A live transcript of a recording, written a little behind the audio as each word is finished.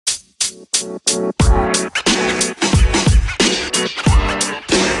Good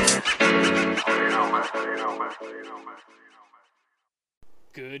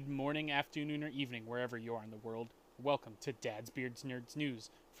morning, afternoon, or evening, wherever you are in the world. Welcome to Dad's Beards Nerds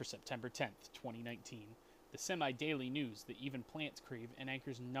News for September 10th, 2019, the semi-daily news that even plants crave and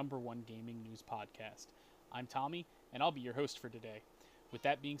Anchor's #1 gaming news podcast. I'm Tommy, and I'll be your host for today. With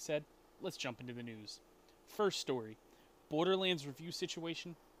that being said, let's jump into the news. First story, Borderlands review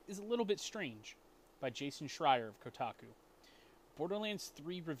situation is a little bit strange, by Jason Schreier of Kotaku. Borderlands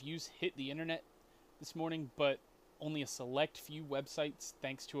 3 reviews hit the internet this morning, but only a select few websites,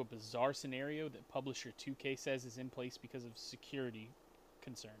 thanks to a bizarre scenario that publisher 2K says is in place because of security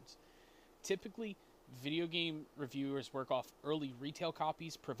concerns. Typically, video game reviewers work off early retail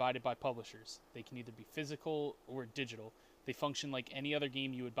copies provided by publishers. They can either be physical or digital. They function like any other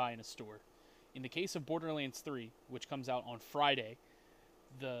game you would buy in a store. In the case of Borderlands 3, which comes out on Friday,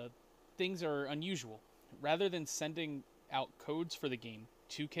 the things are unusual. Rather than sending out codes for the game,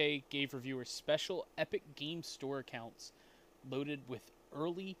 2K gave reviewers special Epic Games Store accounts loaded with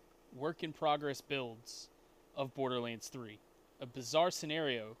early work-in-progress builds of Borderlands 3. A bizarre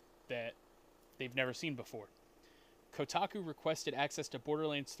scenario that they've never seen before. Kotaku requested access to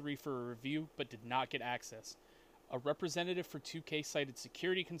Borderlands 3 for a review, but did not get access. A representative for 2K cited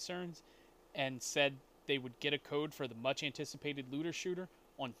security concerns and said they would get a code for the much-anticipated looter shooter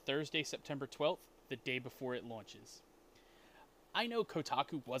on Thursday, September 12th, the day before it launches. I know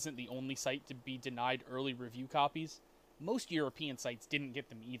Kotaku wasn't the only site to be denied early review copies. Most European sites didn't get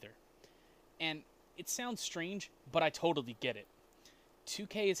them either. And it sounds strange, but I totally get it.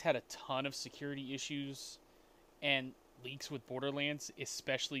 2K has had a ton of security issues and leaks with Borderlands,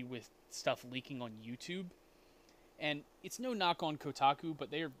 especially with stuff leaking on YouTube. And it's no knock on Kotaku, but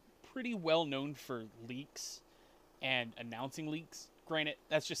they are pretty well known for leaks and announcing leaks. Granted,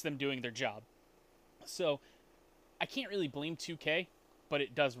 that's just them doing their job. So I can't really blame 2K, but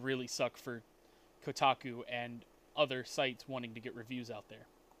it does really suck for Kotaku and other sites wanting to get reviews out there.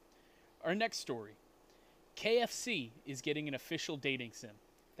 Our next story. KFC is getting an official dating sim.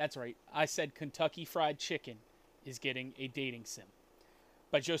 That's right, I said Kentucky Fried Chicken is getting a dating sim.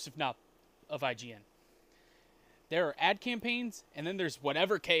 By Joseph Knopp of IGN. There are ad campaigns, and then there's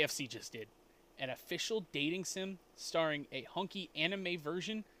whatever KFC just did. An official dating sim starring a hunky anime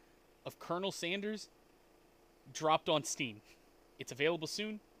version of Colonel Sanders dropped on Steam. It's available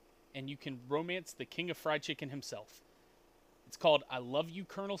soon, and you can romance the king of fried chicken himself. It's called I Love You,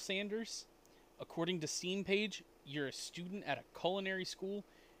 Colonel Sanders. According to Steam page, you're a student at a culinary school,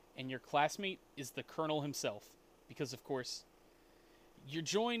 and your classmate is the colonel himself. Because, of course, you're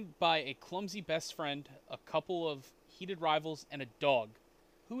joined by a clumsy best friend, a couple of heated rivals, and a dog,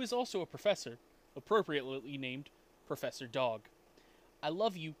 who is also a professor, appropriately named Professor Dog. I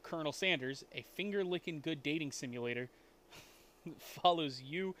Love You, Colonel Sanders, a finger-licking good dating simulator, follows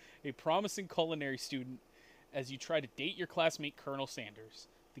you, a promising culinary student, as you try to date your classmate Colonel Sanders,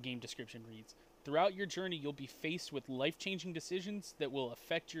 the game description reads. Throughout your journey, you'll be faced with life-changing decisions that will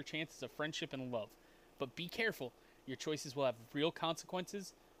affect your chances of friendship and love. But be careful, your choices will have real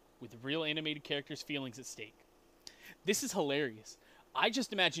consequences, with real animated characters' feelings at stake. This is hilarious. I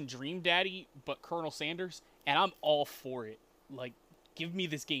just imagine Dream Daddy, but Colonel Sanders, and I'm all for it. Like, give me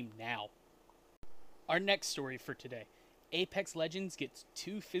this game now. Our next story for today. Apex Legends gets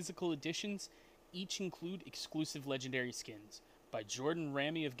 2 physical editions, each include exclusive legendary skins, by Jordan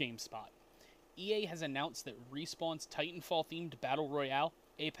Ramey of GameSpot. EA has announced that Respawn's Titanfall-themed Battle Royale,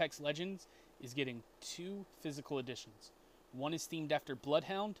 Apex Legends, is getting 2 physical editions. One is themed after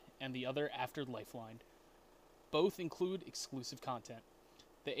Bloodhound, and the other after Lifeline. Both include exclusive content.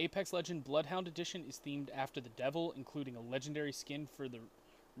 The Apex Legend Bloodhound edition is themed after the Devil, including a legendary skin for the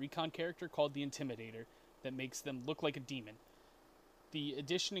recon character called the Intimidator that makes them look like a demon. The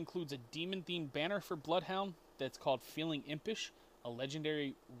edition includes a demon-themed banner for Bloodhound that's called Feeling Impish, a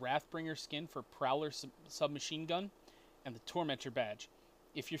legendary Wrathbringer skin for Prowler submachine gun, and the Tormentor badge.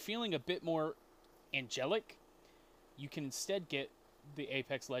 If you're feeling a bit more angelic, you can instead get the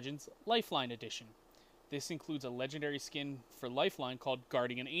Apex Legends Lifeline edition. This includes a legendary skin for Lifeline called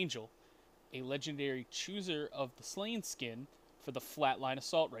Guardian Angel, a legendary chooser of the Slain skin for the Flatline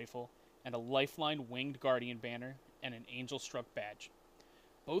Assault Rifle, and a Lifeline Winged Guardian banner and an Angel Struck badge.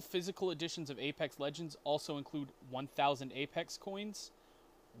 Both physical editions of Apex Legends also include 1,000 Apex coins,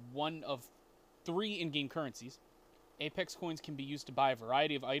 one of 3 in-game currencies. Apex coins can be used to buy a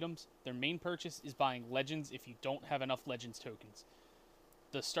variety of items. Their main purchase is buying Legends if you don't have enough Legends tokens.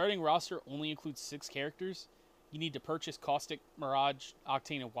 The starting roster only includes 6 characters. You need to purchase Caustic, Mirage,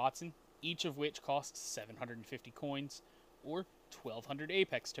 Octane, and Watson, each of which costs 750 coins, or 1,200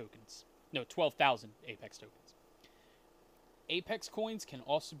 Apex tokens. No, 12,000 Apex tokens. Apex coins can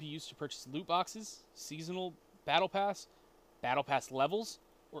also be used to purchase loot boxes, seasonal battle pass levels,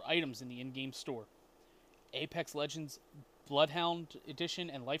 or items in the in-game store. Apex Legends Bloodhound Edition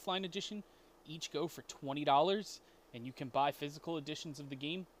and Lifeline Edition each go for $20, and you can buy physical editions of the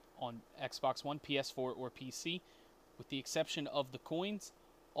game on Xbox One, PS4, or PC. With the exception of the coins,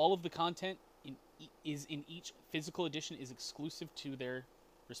 all of the content in each physical edition is exclusive to their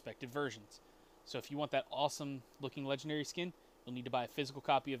respective versions. So if you want that awesome looking legendary skin, you'll need to buy a physical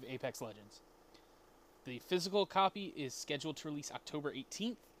copy of Apex Legends. The physical copy is scheduled to release October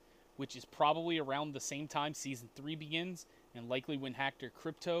 18th, which is probably around the same time Season 3 begins, and likely when Hacktor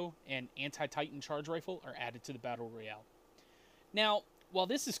Crypto and Anti-Titan Charge Rifle are added to the Battle Royale. Now, while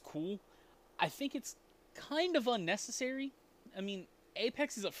this is cool, I think it's kind of unnecessary. I mean,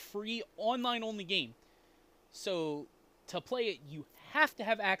 Apex is a free online-only game, so to play it, you have to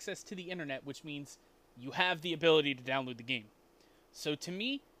have access to the internet, which means you have the ability to download the game. So to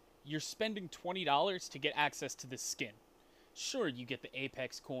me, you're spending $20 to get access to this skin. Sure, you get the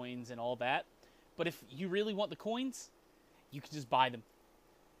Apex coins and all that, but if you really want the coins, you can just buy them.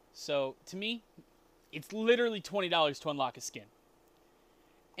 So to me, it's literally $20 to unlock a skin.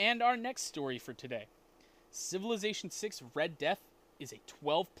 And our next story for today. Civilization VI Red Death is a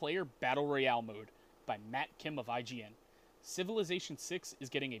 12-player Battle Royale mode by Matt Kim of IGN. Civilization VI is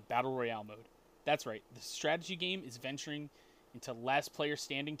getting a Battle Royale mode. That's right, the strategy game is venturing into last player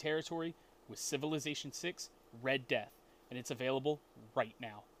standing territory with Civilization VI Red Death, and it's available right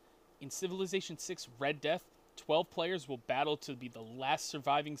now. In Civilization VI Red Death, 12 players will battle to be the last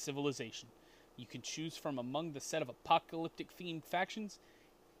surviving civilization. You can choose from among the set of apocalyptic-themed factions,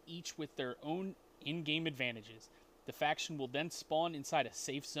 each with their own in-game advantages. The faction will then spawn inside a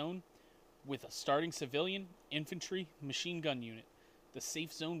safe zone with a starting civilian, infantry, machine gun unit. The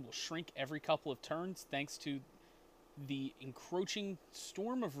safe zone will shrink every couple of turns thanks to the encroaching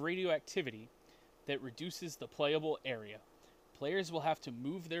storm of radioactivity that reduces the playable area. Players will have to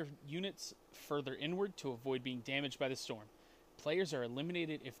move their units further inward to avoid being damaged by the storm. Players are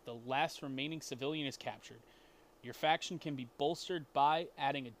eliminated if the last remaining civilian is captured. Your faction can be bolstered by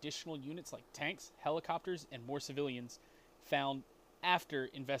adding additional units like tanks, helicopters, and more civilians found after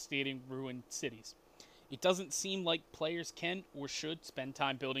investigating ruined cities. It doesn't seem like players can or should spend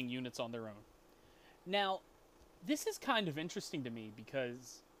time building units on their own. Now, this is kind of interesting to me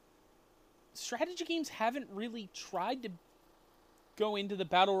because strategy games haven't really tried to go into the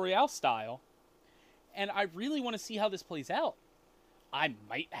Battle Royale style, and I really want to see how this plays out. I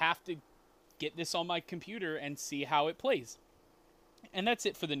might have to get this on my computer and see how it plays. And that's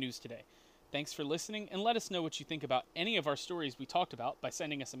it for the news today. Thanks for listening, and let us know what you think about any of our stories we talked about by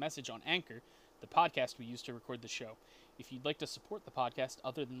sending us a message on Anchor, the podcast we use to record the show. If you'd like to support the podcast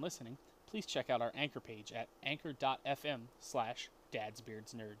other than listening, please check out our Anchor page at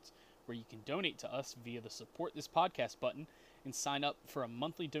anchor.fm/dadsbeardsnerds, where you can donate to us via the Support This Podcast button and sign up for a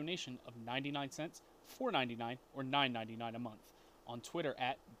monthly donation of 99 cents, $4.99, or $9.99 a month. On Twitter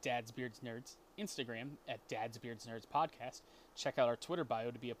at dadsbeardsnerds, Instagram at dadsbeardsnerdspodcast. Check out our Twitter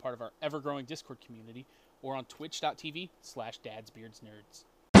bio to be a part of our ever-growing Discord community, or on twitch.tv/dadsbeardsnerds.